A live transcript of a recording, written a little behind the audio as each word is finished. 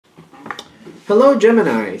Hello,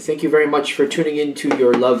 Gemini. Thank you very much for tuning in to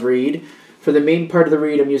your love read. For the main part of the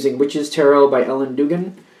read, I'm using Witch's Tarot by Ellen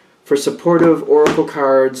Dugan. For supportive oracle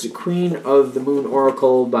cards, Queen of the Moon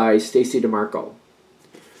Oracle by Stacey DeMarco.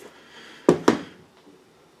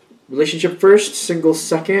 Relationship first, single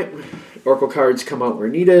second. Oracle cards come out where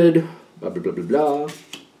needed. Blah, blah, blah, blah, blah.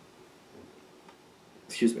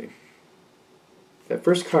 Excuse me. That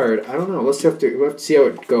first card, I don't know. We'll have to see how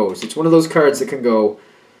it goes. It's one of those cards that can go...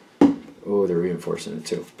 Oh, they're reinforcing it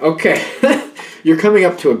too. Okay. You're coming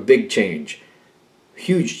up to a big change.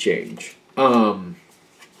 Huge change. No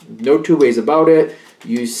two ways about it.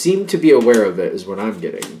 You seem to be aware of it is what I'm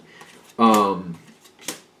getting. No,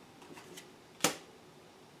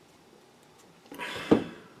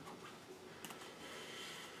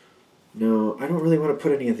 I don't really want to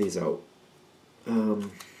put any of these out.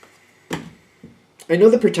 I know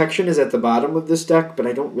the protection is at the bottom of this deck, but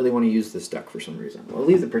I don't really want to use this deck for some reason. I'll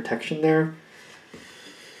leave the protection there.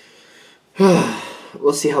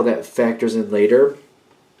 We'll see how that factors in later.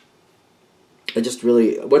 I just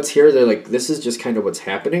really... What's here, they're like, this is just kind of what's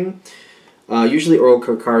happening. Usually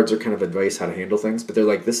oracle cards are kind of advice how to handle things, but they're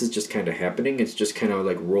like, this is just kind of happening. It's just kind of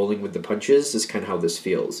like rolling with the punches is kind of how this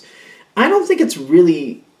feels. I don't think it's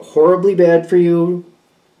really horribly bad for you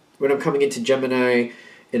when I'm coming into Gemini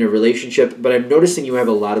in a relationship, but I'm noticing you have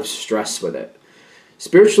a lot of stress with it.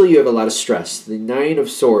 Spiritually, you have a lot of stress. The Nine of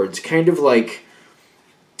Swords, kind of like...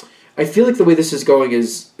 I feel like the way this is going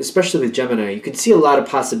is, especially with Gemini, you can see a lot of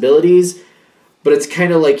possibilities, but it's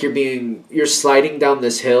kind of like you're sliding down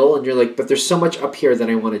this hill, and you're like, but there's so much up here that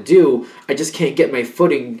I want to do, I just can't get my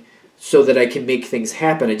footing so that I can make things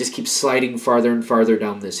happen. I just keep sliding farther and farther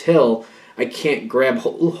down this hill. I can't grab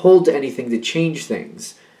hold to anything to change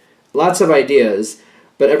things. Lots of ideas,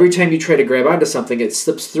 but every time you try to grab onto something, it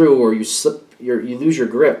slips through, or you lose your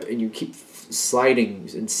grip, and you keep sliding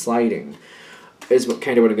and sliding, is what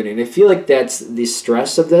I'm getting. And I feel like that's the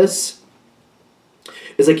stress of this,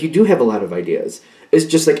 is like you do have a lot of ideas. It's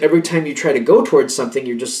just like every time you try to go towards something,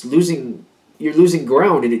 you're just losing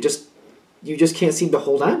ground, and you just can't seem to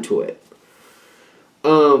hold on to it.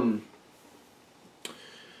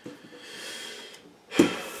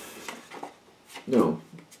 No,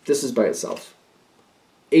 this is by itself.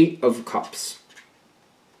 8 of Cups.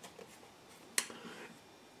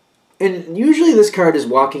 And usually this card is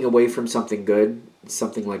walking away from something good,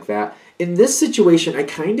 something like that. In this situation, I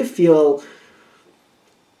kind of feel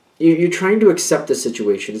you're trying to accept the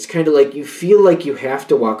situation. It's kind of like you feel like you have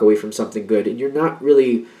to walk away from something good, and you're not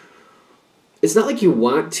really... It's not like you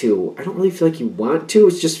want to. I don't really feel like you want to.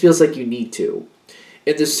 It just feels like you need to.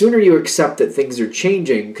 And the sooner you accept that things are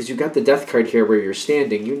changing, because you've got the Death card here where you're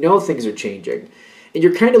standing, you know things are changing. And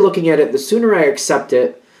you're kind of looking at it, the sooner I accept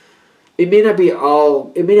it, it may not be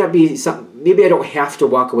something, maybe I don't have to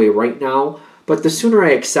walk away right now, but the sooner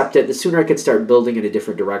I accept it, the sooner I can start building in a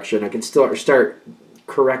different direction. I can start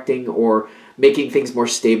correcting or making things more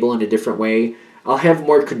stable in a different way. I'll have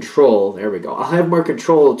more control. There we go. I'll have more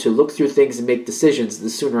control to look through things and make decisions the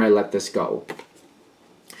sooner I let this go.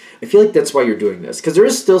 I feel like that's why you're doing this, because there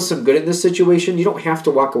is still some good in this situation. You don't have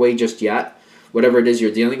to walk away just yet, whatever it is you're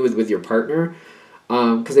dealing with your partner.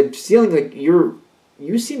 Because I'm feeling like you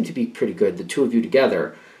seem to be pretty good, the two of you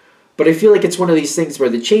together. But I feel like it's one of these things where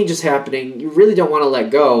the change is happening, you really don't want to let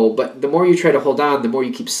go, but the more you try to hold on, the more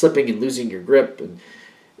you keep slipping and losing your grip. And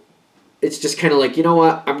it's just kind of like, you know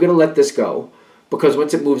what, I'm going to let this go. Because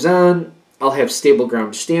once it moves on, I'll have stable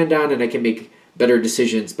ground to stand on, and I can make better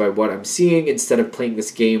decisions by what I'm seeing, instead of playing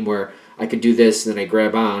this game where I could do this, and then I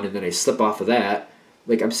grab on, and then I slip off of that.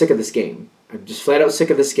 Like, I'm sick of this game. I'm just flat out sick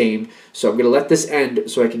of this game, so I'm going to let this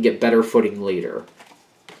end so I can get better footing later.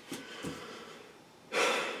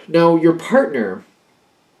 Now, your partner...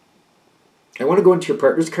 I want to go into your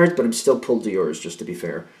partner's cards, but I'm still pulled to yours, just to be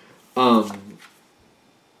fair. You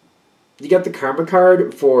got the Karma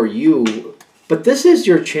card for you, but this is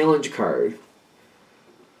your challenge card.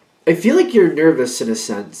 I feel like you're nervous in a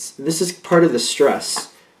sense. And this is part of the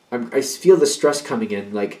stress. I feel the stress coming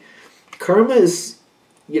in. Like, karma is,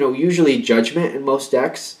 usually judgment in most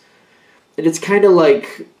decks. And it's kind of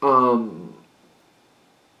like,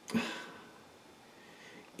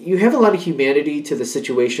 you have a lot of humanity to the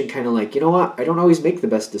situation, kind of like, you know what, I don't always make the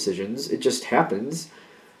best decisions. It just happens.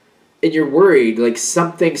 And you're worried, like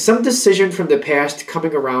some decision from the past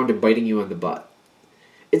coming around and biting you on the butt.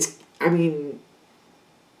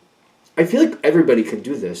 I feel like everybody can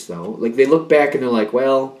do this, though. Like, they look back and they're like,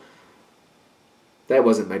 well, that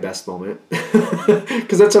wasn't my best moment.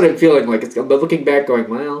 Because that's what I'm feeling like. I'm looking back going,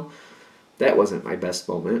 well, that wasn't my best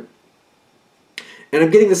moment. And I'm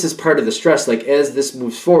getting this as part of the stress. Like, as this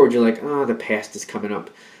moves forward, you're like, oh, the past is coming up.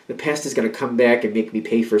 The past is going to come back and make me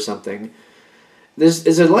pay for something.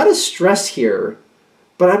 There's a lot of stress here,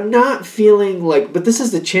 but I'm not feeling like... But this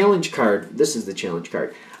is the challenge card. This is the challenge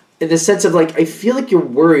card. In the sense of, like, I feel like you're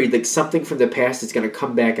worried, like, something from the past is going to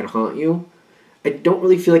come back and haunt you. I don't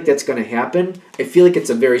really feel like that's going to happen. I feel like it's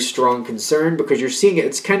a very strong concern because you're seeing it.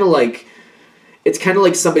 It's kind of like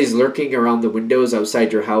somebody's lurking around the windows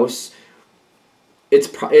outside your house.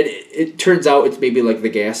 It turns out it's maybe like the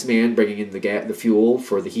gas man bringing in the fuel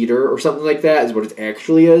for the heater or something like that is what it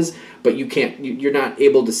actually is. But you're not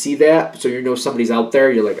able to see that, so you know somebody's out there.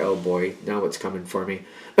 You're like, oh boy, now it's coming for me.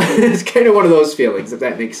 It's kind of one of those feelings, if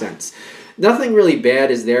that makes sense. Nothing really bad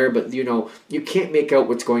is there, but you can't make out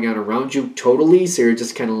what's going on around you totally, so you're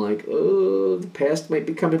just kind of like, oh, the past might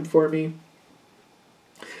be coming for me.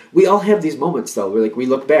 We all have these moments, though, where, like, we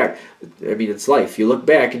look back. I mean, it's life. You look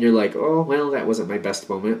back and you're like, oh, well, that wasn't my best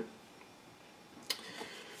moment.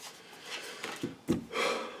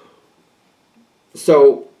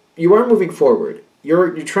 So you are moving forward.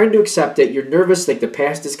 You're trying to accept it. You're nervous, like the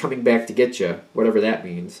past is coming back to get you, whatever that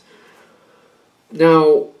means.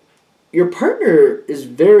 Now, your partner is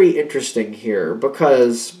very interesting here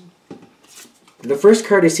because the first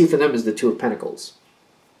card I see for them is the Two of Pentacles.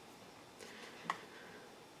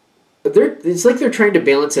 It's like they're trying to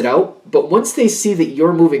balance it out, but once they see that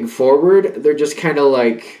you're moving forward, they're just kind of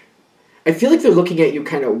like... I feel like they're looking at you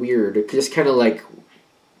kind of weird, just kind of like,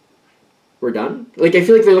 we're done? Like, I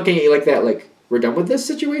feel like they're looking at you like that, like, we're done with this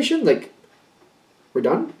situation? Like, we're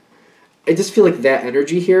done? I just feel like that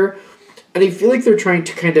energy here. And I feel like they're trying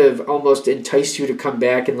to kind of almost entice you to come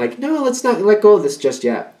back and like, no, let's not let go of this just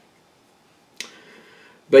yet.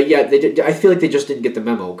 But yeah, I feel like they just didn't get the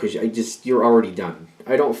memo because you're already done.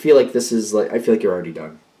 I don't feel like this is like, I feel like you're already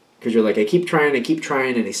done. Because you're like, I keep trying,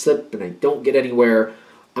 and I slip, and I don't get anywhere.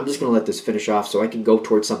 I'm just going to let this finish off so I can go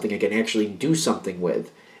towards something I can actually do something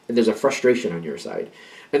with. And there's a frustration on your side.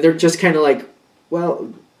 And they're just kind of like,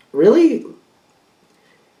 well, really?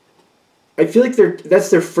 I feel like that's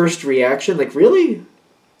their first reaction, like, really?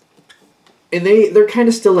 And they're kind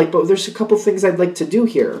of still like, but there's a couple things I'd like to do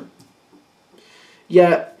here.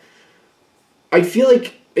 Yet, I feel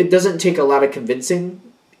like it doesn't take a lot of convincing.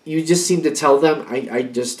 You just seem to tell them,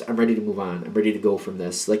 I'm ready to move on. I'm ready to go from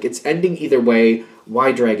this. Like, it's ending either way.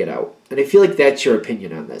 Why drag it out? And I feel like that's your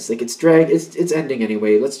opinion on this. Like, it's ending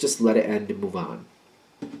anyway. Let's just let it end and move on.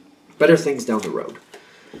 Better things down the road.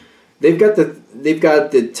 They've got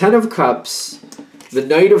the Ten of Cups, the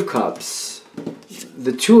Knight of Cups,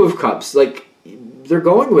 the Two of Cups. Like, they're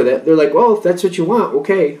going with it. They're like, well, if that's what you want,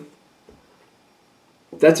 okay.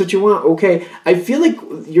 That's what you want, okay. I feel like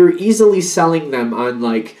you're easily selling them on,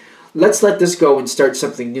 like, let's let this go and start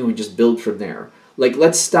something new and just build from there. Like,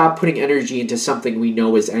 let's stop putting energy into something we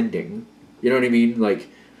know is ending. You know what I mean? Like,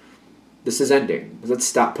 this is ending. Let's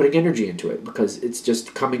stop putting energy into it because it's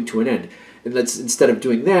just coming to an end. And instead of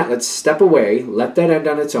doing that, let's step away, let that end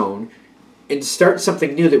on its own, and start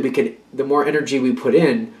something new that we can, the more energy we put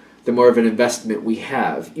in, the more of an investment we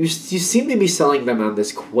have. You seem to be selling them on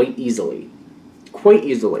this quite easily. Quite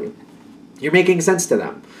easily. You're making sense to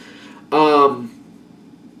them.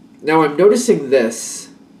 Now I'm noticing this.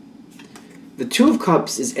 The Two of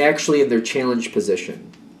Cups is actually in their challenge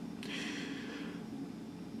position.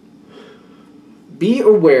 Be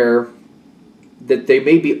aware that they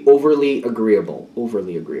may be overly agreeable.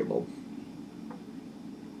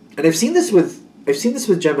 And I've seen this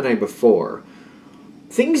with Gemini before.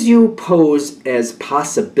 Things you pose as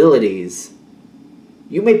possibilities,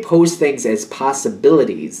 you may pose things as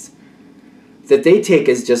possibilities that they take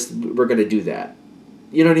as just, we're going to do that.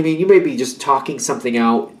 You know what I mean? You may be just talking something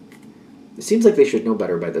out. It seems like they should know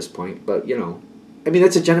better by this point, but, you know. I mean,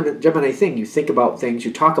 that's a Gemini thing. You think about things,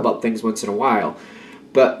 you talk about things once in a while.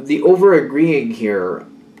 But the over-agreeing here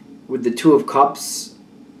with the Two of Cups,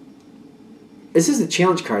 this is the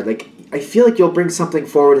challenge card. Like, I feel like you'll bring something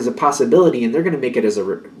forward as a possibility, and they're going to make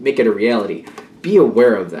it a reality. Be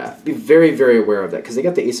aware of that. Be very, very aware of that, because they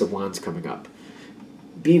got the Ace of Wands coming up.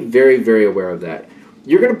 Be very, very aware of that.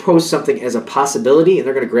 You're going to pose something as a possibility, and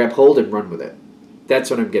they're going to grab hold and run with it. That's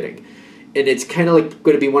what I'm getting. And it's kind of like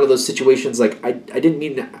going to be one of those situations like, I didn't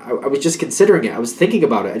mean, I was just considering it. I was thinking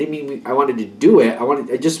about it. I didn't mean I wanted to do it.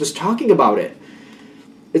 I just was talking about it.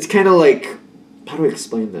 It's kind of like, how do I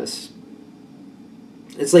explain this?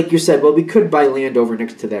 It's like you said, well, we could buy land over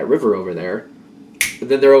next to that river over there. And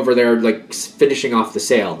then they're over there, like, finishing off the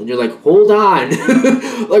sale. And you're like, hold on.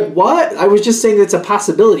 Like, what? I was just saying it's a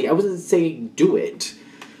possibility. I wasn't saying do it.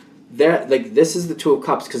 This is the Two of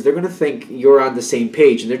Cups, because they're going to think you're on the same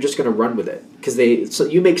page, and they're just going to run with it. So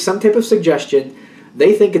you make some type of suggestion,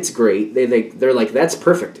 They think it's great. They're like, that's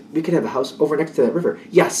perfect. We could have a house over next to that river.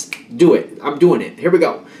 Yes, do it. I'm doing it. Here we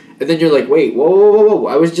go. And then you're like, wait, whoa, whoa, whoa, whoa.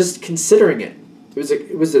 I was just considering it.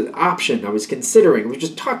 It was an option I was considering. I was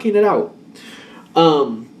just talking it out.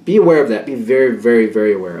 Be aware of that. Be very, very,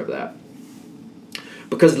 very aware of that.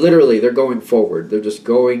 Because literally, they're going forward. They're just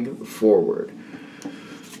going forward.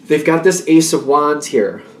 They've got this Ace of Wands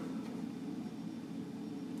here.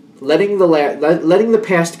 Letting the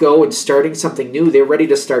past go and starting something new. They're ready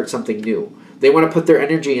to start something new. They want to put their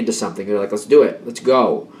energy into something. They're like, let's do it. Let's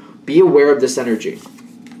go. Be aware of this energy.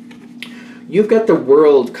 You've got the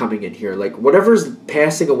World coming in here. Like, whatever's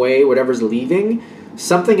passing away, whatever's leaving,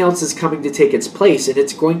 something else is coming to take its place, and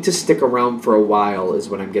it's going to stick around for a while, is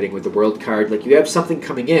what I'm getting with the World card. Like, you have something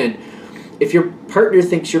coming in. If your partner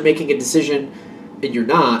thinks you're making a decision and you're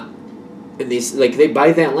not, and they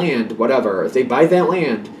buy that land, whatever. If they buy that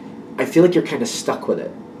land, I feel like you're kind of stuck with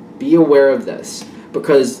it. Be aware of this.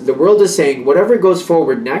 Because the World is saying whatever goes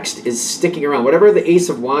forward next is sticking around. Whatever the Ace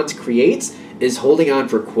of Wands creates is holding on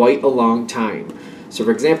for quite a long time. So,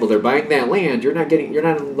 for example, they're buying that land. You're not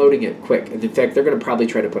unloading it quick. And in fact, they're going to probably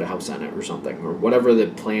try to put a house on it or something, or whatever the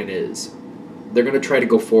plan is. They're going to try to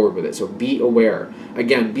go forward with it. So be aware.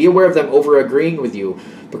 Again, be aware of them over agreeing with you,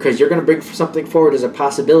 because you're going to bring something forward as a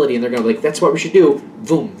possibility, and they're going to be like, that's what we should do.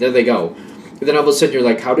 Boom, there they go. And then all of a sudden you're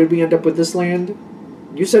like, how did we end up with this land?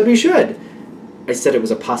 You said we should. I said it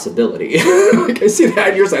was a possibility. Like, I see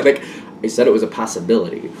that on your side. Like, I said it was a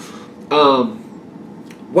possibility.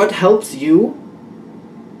 What helps you?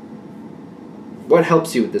 What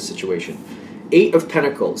helps you with this situation? 8 of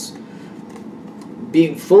Pentacles.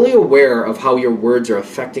 Being fully aware of how your words are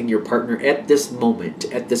affecting your partner at this moment.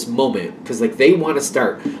 Because, like, they want to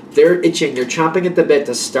start. They're itching. They're chomping at the bit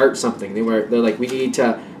to start something. They're like, we need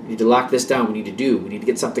to lock this down. We need to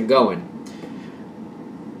get something going.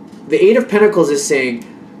 The 8 of Pentacles is saying,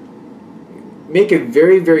 make a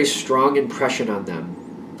very, very strong impression on them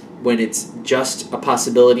when it's just a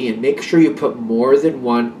possibility, and make sure you put more than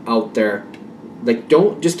one out there. Like,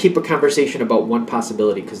 don't just keep a conversation about one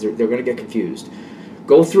possibility, because they're going to get confused.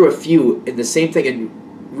 Go through a few in the same thing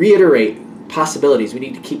and reiterate possibilities. We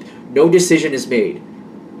need to keep, no decision is made.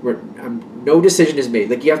 No decision is made.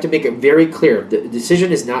 Like, you have to make it very clear. The decision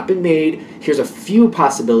has not been made. Here's a few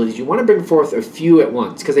possibilities. You want to bring forth a few at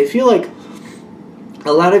once, because I feel like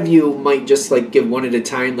a lot of you might just like give one at a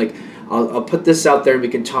time. Like, I'll put this out there and we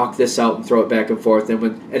can talk this out and throw it back and forth.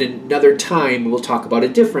 And at another time, we'll talk about a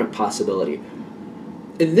different possibility.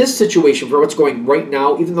 In this situation, for what's going right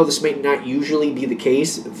now, even though this might not usually be the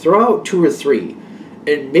case, throw out 2 or 3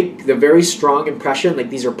 and make the very strong impression, like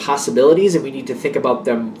these are possibilities and we need to think about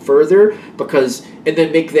them further, and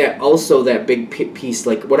then make that also that big piece,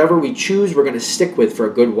 like whatever we choose, we're going to stick with for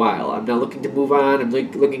a good while. I'm not looking to move on. I'm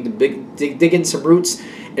looking to dig in some roots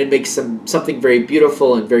and make something very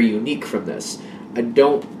beautiful and very unique from this. I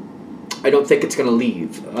don't think it's going to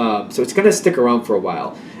leave. So it's going to stick around for a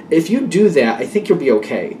while. If you do that, I think you'll be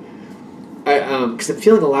okay. Because I'm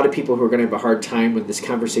feeling a lot of people who are going to have a hard time when this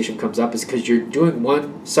conversation comes up is because you're doing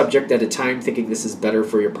one subject at a time thinking this is better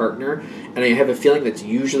for your partner. And I have a feeling that's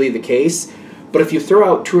usually the case. But if you throw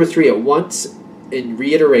out 2 or 3 at once and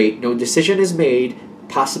reiterate, no decision is made,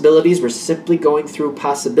 possibilities, we're simply going through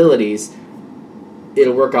possibilities,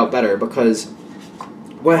 it'll work out better. Because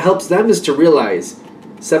what helps them is to realize,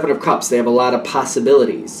 7 of Cups, they have a lot of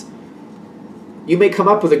possibilities. You may come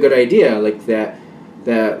up with a good idea like that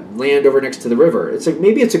land over next to the river. It's like,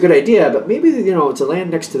 maybe it's a good idea, but maybe, it's a land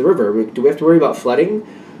next to the river. Do we have to worry about flooding?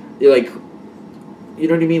 You're like, you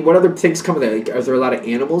know what I mean? What other things come with that? Like, are there a lot of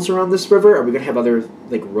animals around this river? Are we going to have other,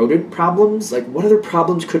 like, rodent problems? Like, what other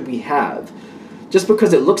problems could we have? Just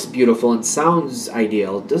because it looks beautiful and sounds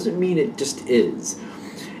ideal doesn't mean it just is.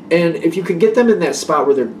 And if you can get them in that spot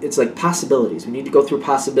where it's like possibilities. We need to go through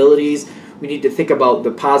possibilities. We need to think about the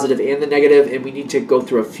positive and the negative, and we need to go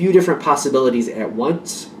through a few different possibilities at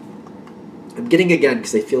once. I'm getting, again,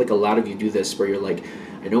 because I feel like a lot of you do this, where you're like,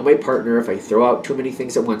 I know my partner, if I throw out too many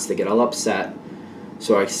things at once, they get all upset.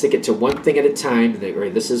 So I stick it to one thing at a time. And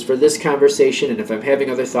right, this is for this conversation, and if I'm having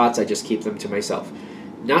other thoughts, I just keep them to myself.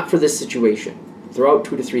 Not for this situation. Throw out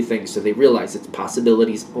 2 to 3 things so they realize it's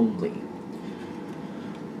possibilities only.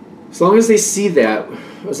 As long as they see that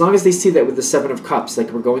with the 7 of Cups, like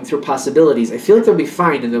we're going through possibilities, I feel like they'll be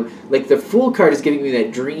fine. And the Fool card is giving me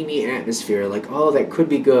that dreamy atmosphere, like, oh, that could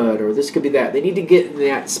be good, or this could be that. They need to get in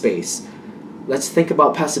that space. Let's think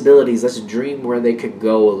about possibilities. Let's dream where they could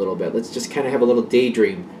go a little bit. Let's just kind of have a little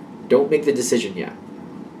daydream. Don't make the decision yet.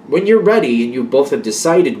 When you're ready and you both have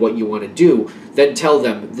decided what you want to do, then tell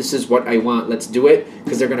them, this is what I want, let's do it,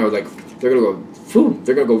 because they're going to, like, They're going to go, boom,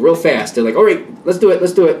 they're going to go real fast. They're like, all right, let's do it,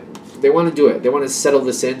 let's do it. They want to do it. They want to settle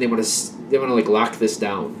this in. They want to like lock this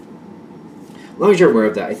down. As long as you're aware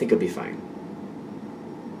of that, I think it'll be fine.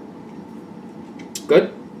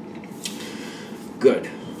 Good? Good.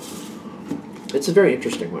 It's a very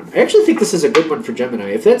interesting one. I actually think this is a good one for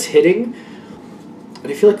Gemini. If that's hitting, and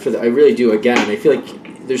I feel like I really do, again, I feel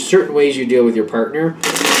like there's certain ways you deal with your partner,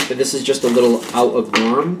 and this is just a little out of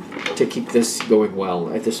norm to keep this going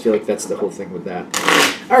well. I just feel like that's the whole thing with that.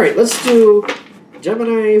 All right, let's do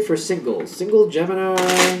Gemini for singles. Single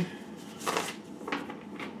Gemini.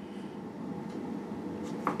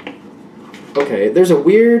 Okay, there's a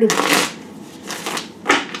weird...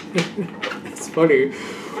 It's funny.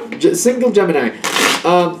 Single Gemini.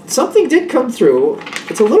 Something did come through.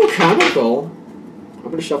 It's a little comical. I'm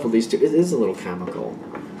going to shuffle these two. It is a little comical.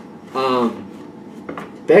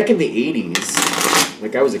 Back in the 80s,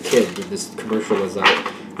 like I was a kid when this commercial was out,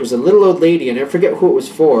 there was a little old lady, and I forget who it was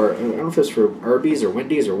for. I don't know if it was for Arby's or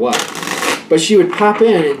Wendy's or what. But she would pop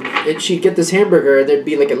in, and she'd get this hamburger, and there'd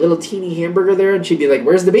be like a little teeny hamburger there, and she'd be like,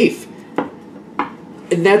 where's the beef?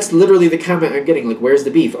 And that's literally the comment I'm getting, like, where's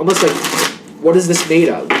the beef? Almost like, what is this made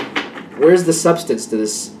of? Where's the substance to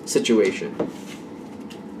this situation?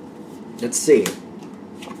 Let's see.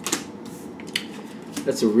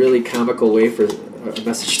 That's a really comical way for a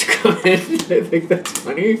message to come in. I think that's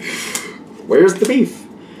funny. Where's the beef?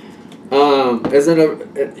 As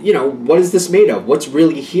in, what is this made of? What's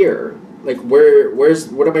really here? Like,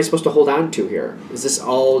 what am I supposed to hold on to here? Is this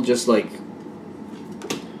all just like,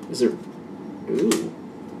 is there, ooh.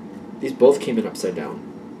 These both came in upside down.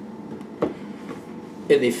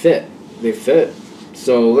 And they fit. They fit.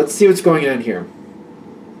 So let's see what's going on here.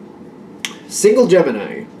 Single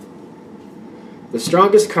Gemini. The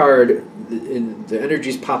strongest card in the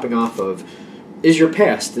energy's popping off of is your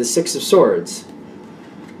past, the Six of Swords.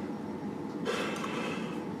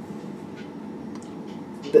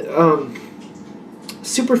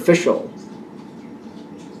 Superficial.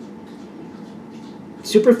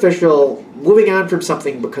 Superficial, moving on from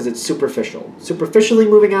something because it's superficial. Superficially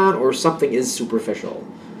moving on, or something is superficial.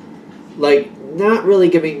 Like, not really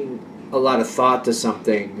giving a lot of thought to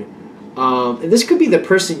something. And this could be the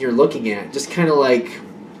person you're looking at, just kind of like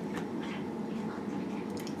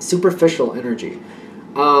superficial energy.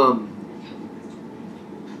 I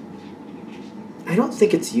don't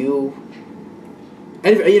think it's you.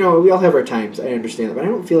 And, we all have our times, I understand that, but I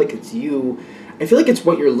don't feel like it's you. I feel like it's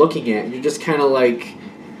what you're looking at, and you're just kind of like,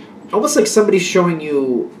 almost like somebody's showing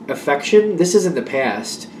you affection. This is in the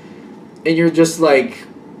past, and you're just like,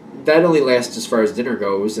 that only lasts as far as dinner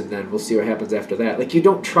goes, and then we'll see what happens after that. Like, you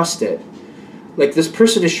don't trust it. Like, this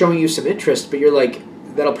person is showing you some interest, but you're like,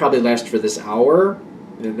 that'll probably last for this hour,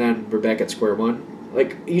 and then we're back at square one.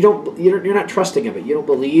 Like, you're not trusting of it. You don't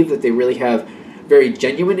believe that they really have very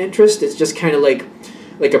genuine interest. It's just kind of like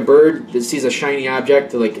a bird that sees a shiny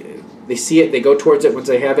object, like, they see it, they go towards it. Once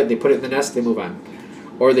they have it, they put it in the nest, they move on.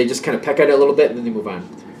 Or they just kind of peck at it a little bit, and then they move on.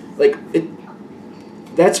 Like,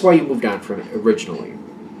 that's why you moved on from it originally.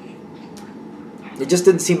 It just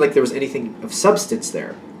didn't seem like there was anything of substance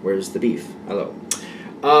there. Where's the beef? Hello.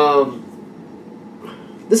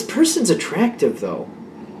 This person's attractive, though.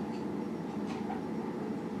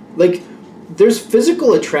 Like, there's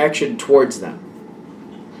physical attraction towards them.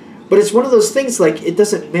 But it's one of those things, like, it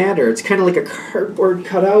doesn't matter. It's kind of like a cardboard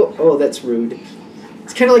cutout. Oh, that's rude.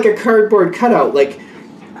 It's kind of like a cardboard cutout. Like,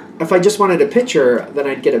 if I just wanted a picture, then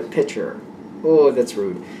I'd get a picture. Oh, that's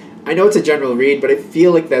rude. I know it's a general read, but I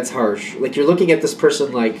feel like that's harsh. Like, you're looking at this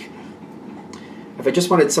person like, if I just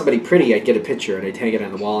wanted somebody pretty, I'd get a picture, and I'd hang it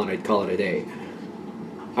on the wall, and I'd call it a day.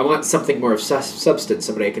 I want something more of substance,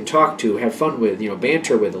 somebody I can talk to, have fun with,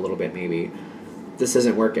 banter with a little bit, maybe. This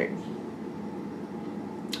isn't working.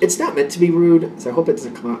 It's not meant to be rude, so I hope it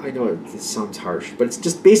doesn't come out. I know this sounds harsh, but it's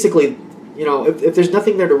just basically, if there's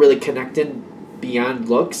nothing there to really connect in beyond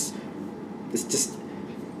looks, it's just...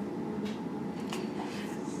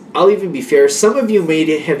 I'll even be fair. Some of you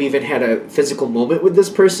may have even had a physical moment with this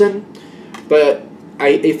person, but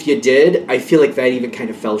if you did, I feel like that even kind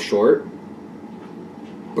of fell short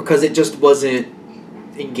because it just wasn't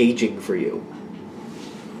engaging for you.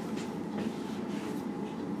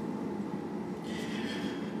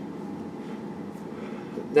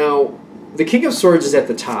 Now, the King of Swords is at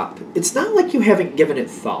the top. It's not like you haven't given it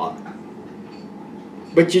thought,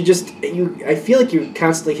 but I feel like you're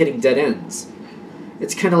constantly hitting dead ends.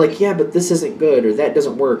 It's kind of like, yeah, but this isn't good, or that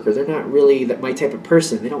doesn't work, or they're not really my type of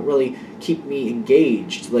person. They don't really keep me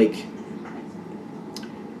engaged. Like,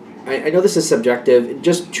 I know this is subjective.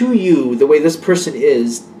 Just to you, the way this person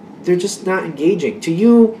is, they're just not engaging. To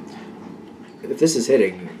you, if this is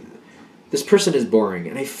hitting, this person is boring.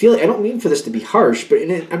 And I feel, I don't mean for this to be harsh, but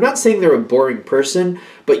I'm not saying they're a boring person,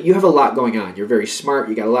 but you have a lot going on. You're very smart.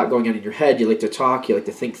 You got a lot going on in your head. You like to talk. You like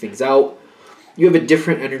to think things out. You have a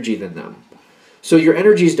different energy than them. So your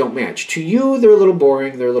energies don't match. To you, they're a little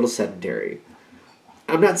boring. They're a little sedentary.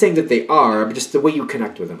 I'm not saying that they are, but just the way you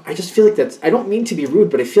connect with them. I just feel like that's, I don't mean to be rude,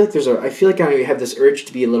 but I feel like I feel like I have this urge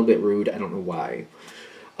to be a little bit rude. I don't know why.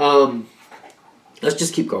 Let's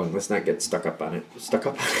just keep going. Let's not get stuck up on it. Stuck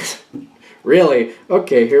up on it. Really?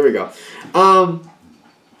 Okay, here we go.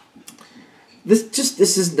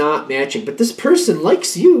 This is not matching, but this person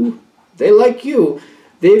likes you. They like you.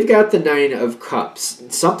 They've got the 9 of Cups.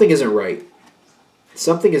 Something isn't right.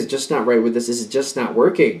 Something is just not right with this. This is just not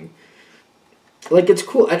working. Like, it's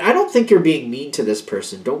cool. And I don't think you're being mean to this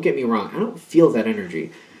person. Don't get me wrong. I don't feel that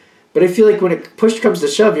energy. But I feel like when push comes to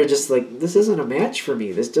shove, you're just like, this isn't a match for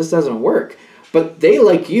me. This just doesn't work. But they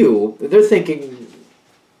like you. They're thinking,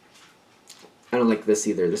 I don't like this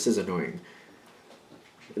either. This is annoying.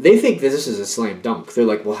 They think that this is a slam dunk. They're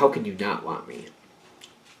like, well, how can you not want me?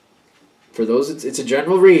 For those, it's a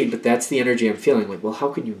general read, but that's the energy I'm feeling. Like, well, how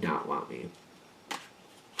can you not want me?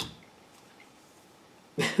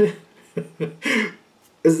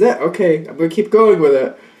 Is that okay? I'm going to keep going with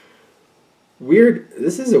it. Weird.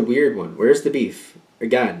 This is a weird one. Where's the beef?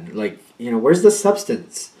 Again, like, where's the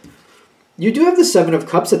substance? You do have the 7 of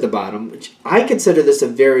Cups at the bottom, which I consider this a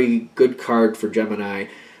very good card for Gemini.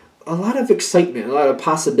 A lot of excitement, a lot of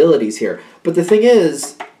possibilities here. But the thing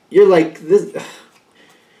is, you're like, this.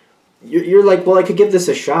 You're like, well, I could give this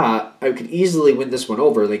a shot. I could easily win this one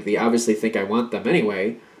over. Like, they obviously think I want them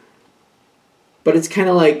anyway. But it's kind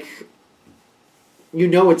of like,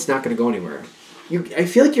 it's not going to go anywhere. I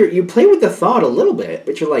feel like you play with the thought a little bit,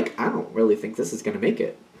 but you're like, I don't really think this is going to make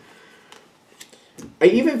it. I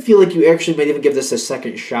even feel like you actually might even give this a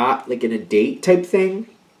second shot, like in a date type thing.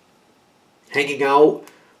 Hanging out.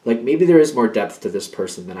 Like, maybe there is more depth to this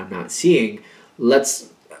person that I'm not seeing.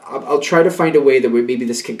 I'll try to find a way that maybe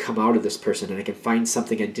this can come out of this person and I can find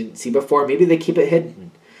something I didn't see before. Maybe they keep it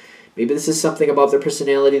hidden. Maybe this is something about their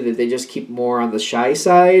personality that they just keep more on the shy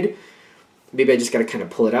side. Maybe I just got to kind of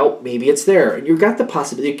pull it out. Maybe it's there. And you've got the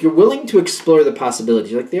possibility. You're willing to explore the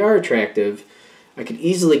possibilities. Like, they are attractive. I could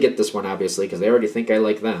easily get this one, obviously, because they already think I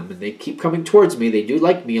like them. And they keep coming towards me. They do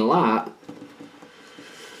like me a lot.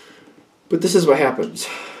 But this is what happens.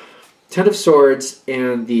 10 of Swords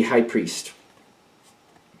and the High Priest.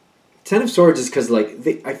 10 of Swords is because,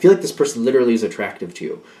 like, I feel like this person literally is attractive to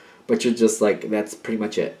you. But you're just like, that's pretty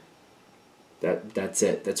much it. That's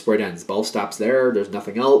it. That's where it ends. Ball stops there. There's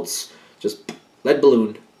nothing else. Just lead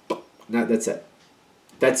balloon. That's it.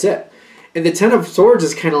 That's it. And the 10 of Swords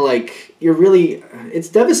is kind of like, you're really, it's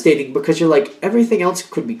devastating because you're like, everything else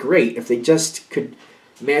could be great if they just could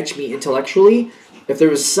match me intellectually. If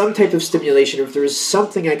there was some type of stimulation, or if there was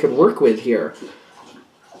something I could work with here.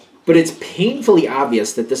 But it's painfully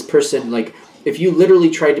obvious that this person, like, if you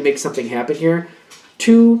literally tried to make something happen here,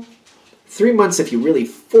 2-3 months if you really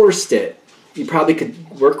forced it, you probably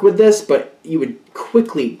could work with this, but you would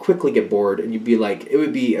quickly get bored, and you'd be like, it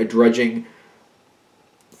would be a drudging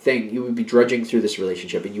thing. You would be drudging through this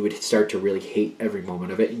relationship, and you would start to really hate every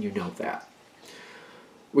moment of it, and you know that.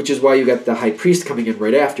 Which is why you got the High Priest coming in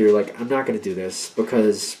right after. You're like, I'm not going to do this,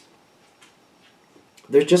 because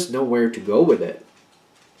there's just nowhere to go with it.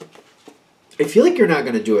 I feel like you're not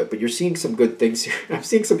going to do it, but you're seeing some good things here. I'm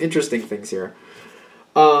seeing some interesting things here.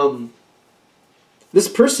 This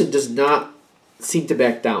person does not seem to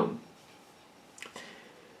back down.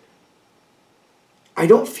 I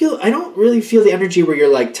don't really feel the energy where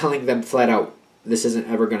you're like telling them flat out, this isn't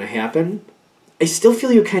ever going to happen. I still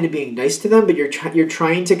feel you kind of being nice to them, but you're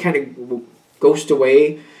trying to kind of ghost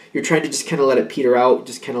away. You're trying to just kind of let it peter out,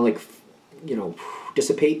 just kind of like,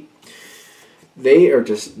 dissipate. They are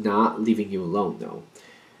just not leaving you alone, though.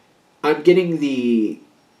 I'm getting the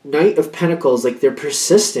Knight of Pentacles. Like, they're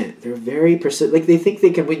persistent. They're very persistent. Like, they think they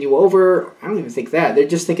can win you over. I don't even think that. They're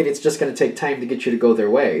just thinking it's just going to take time to get you to go their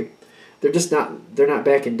way. They're not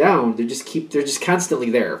backing down. They're just constantly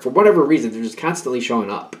there. For whatever reason, they're just constantly showing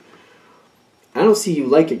up. I don't see you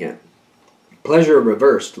liking it. Pleasure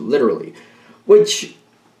reversed, literally. Which,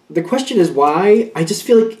 the question is why? I just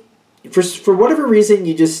feel like, for whatever reason,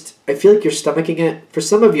 I feel like you're stomaching it. For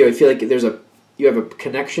some of you, I feel like you have a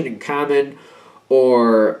connection in common,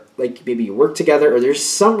 or like maybe you work together, or there's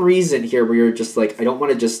some reason here where you're just like, I don't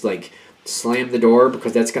want to just like slam the door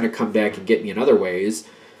because that's going to come back and get me in other ways.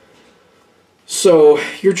 So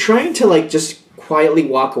you're trying to like just quietly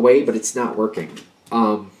walk away, but it's not working.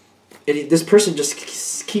 And this person just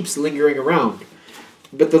keeps lingering around.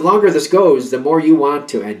 But the longer this goes, the more you want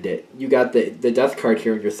to end it. You got the death card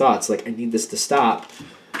here in your thoughts, like, I need this to stop.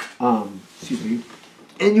 Excuse me.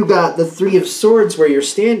 And you got the Three of Swords where you're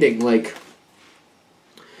standing, like,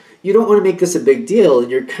 you don't want to make this a big deal,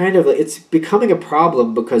 and you're kind of, it's becoming a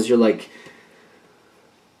problem because you're like,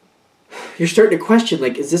 you're starting to question,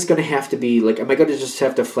 like, is this going to have to be, like, am I going to just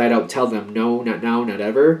have to flat out tell them, no, not now, not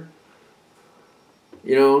ever?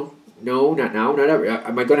 You know, no, not now, not ever.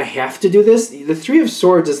 Am I going to have to do this? The Three of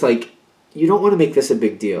Swords is like, you don't want to make this a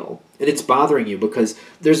big deal. And it's bothering you because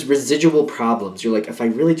there's residual problems. You're like, if I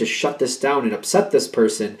really just shut this down and upset this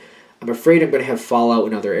person, I'm afraid I'm going to have fallout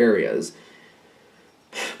in other areas.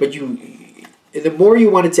 But the more you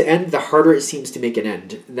want it to end, the harder it seems to make an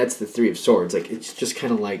end. And that's the Three of Swords. Like, it's just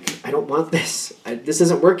kind of like, I don't want this. This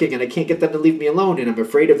isn't working, and I can't get them to leave me alone, and I'm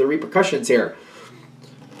afraid of the repercussions here.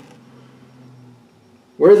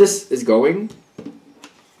 Where this is going,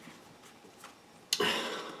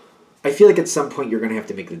 I feel like at some point you're going to have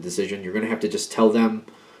to make the decision. You're going to have to just tell them,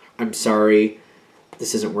 I'm sorry,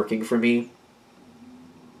 this isn't working for me.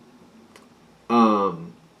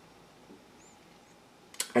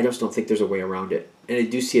 I just don't think there's a way around it. And I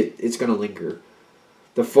do see it's going to linger.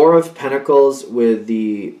 The Four of Pentacles with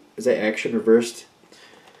the, is that action reversed?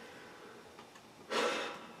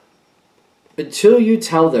 Until you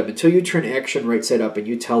tell them, until you turn action right side up and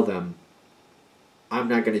you tell them, I'm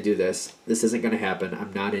not going to do this. This isn't going to happen.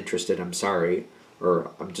 I'm not interested. I'm sorry.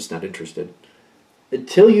 Or I'm just not interested.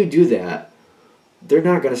 Until you do that, they're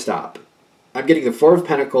not going to stop. I'm getting the Four of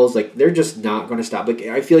Pentacles. Like, they're just not going to stop. Like,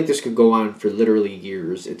 I feel like this could go on for literally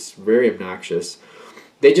years. It's very obnoxious.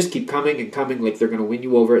 They just keep coming and coming. Like, they're going to win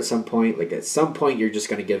you over at some point. Like, at some point, you're just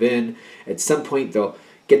going to give in. At some point, they'll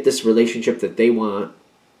get this relationship that they want.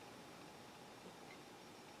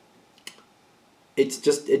 It's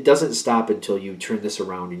just, it doesn't stop until you turn this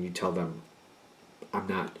around and you tell them, I'm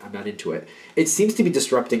not into it. It seems to be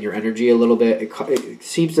disrupting your energy a little bit. It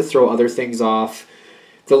seems to throw other things off.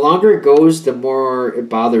 The longer it goes, the more it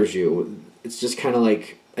bothers you. It's just kind of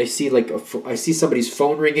like, I see somebody's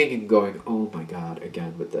phone ringing and going, oh my God,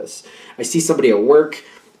 again with this. I see somebody at work,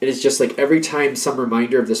 and it's just like every time some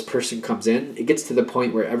reminder of this person comes in, it gets to the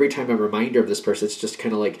point where every time a reminder of this person, it's just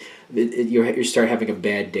kind of like you start having a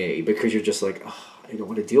bad day because you're just like, oh, I don't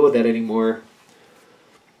want to deal with that anymore.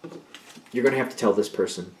 You're going to have to tell this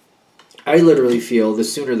person. I literally feel the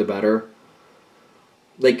sooner the better.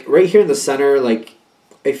 Like right here in the center, like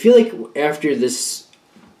I feel like after this,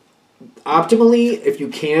 optimally, if you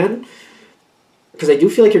can, because I do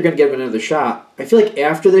feel like you're going to give it another shot, I feel like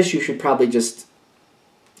after this you should probably just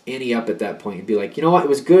ante up at that point and be like, you know what, it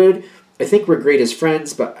was good. I think we're great as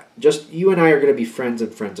friends, but just you and I are going to be friends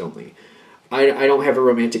and friends only. I don't have a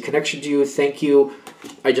romantic connection to you. Thank you.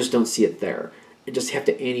 I just don't see it there. I just have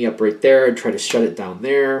to ante up right there and try to shut it down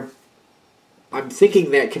there. I'm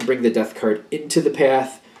thinking that can bring the death card into the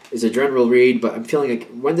path is a general read, but I'm feeling like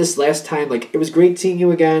when this last time, like, it was great seeing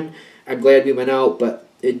you again. I'm glad we went out, but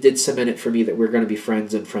it did cement it for me that we're going to be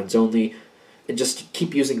friends and friends only. And just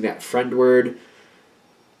keep using that friend word.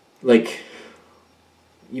 Like,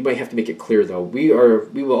 you might have to make it clear, though. We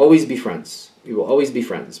will always be friends. We will always be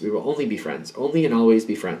friends. We will only be friends. Only and always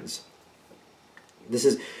be friends. This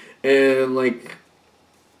is, and like,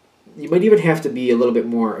 you might even have to be a little bit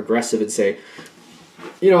more aggressive and say,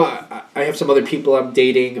 you know, I have some other people I'm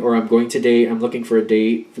dating or I'm going to date. I'm looking for a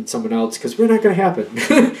date with someone else because we're not going to happen.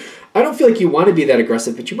 I don't feel like you want to be that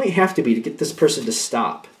aggressive, but you might have to be to get this person to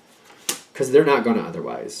stop because they're not going to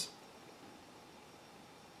otherwise.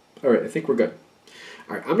 All right, I think we're good.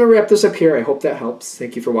 All right, I'm going to wrap this up here. I hope that helps.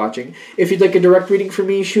 Thank you for watching. If you'd like a direct reading from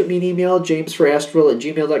me, shoot me an email,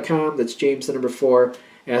 jamesforastral@gmail.com. That's James, the number 4,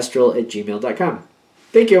 astral@gmail.com.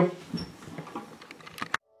 Thank you.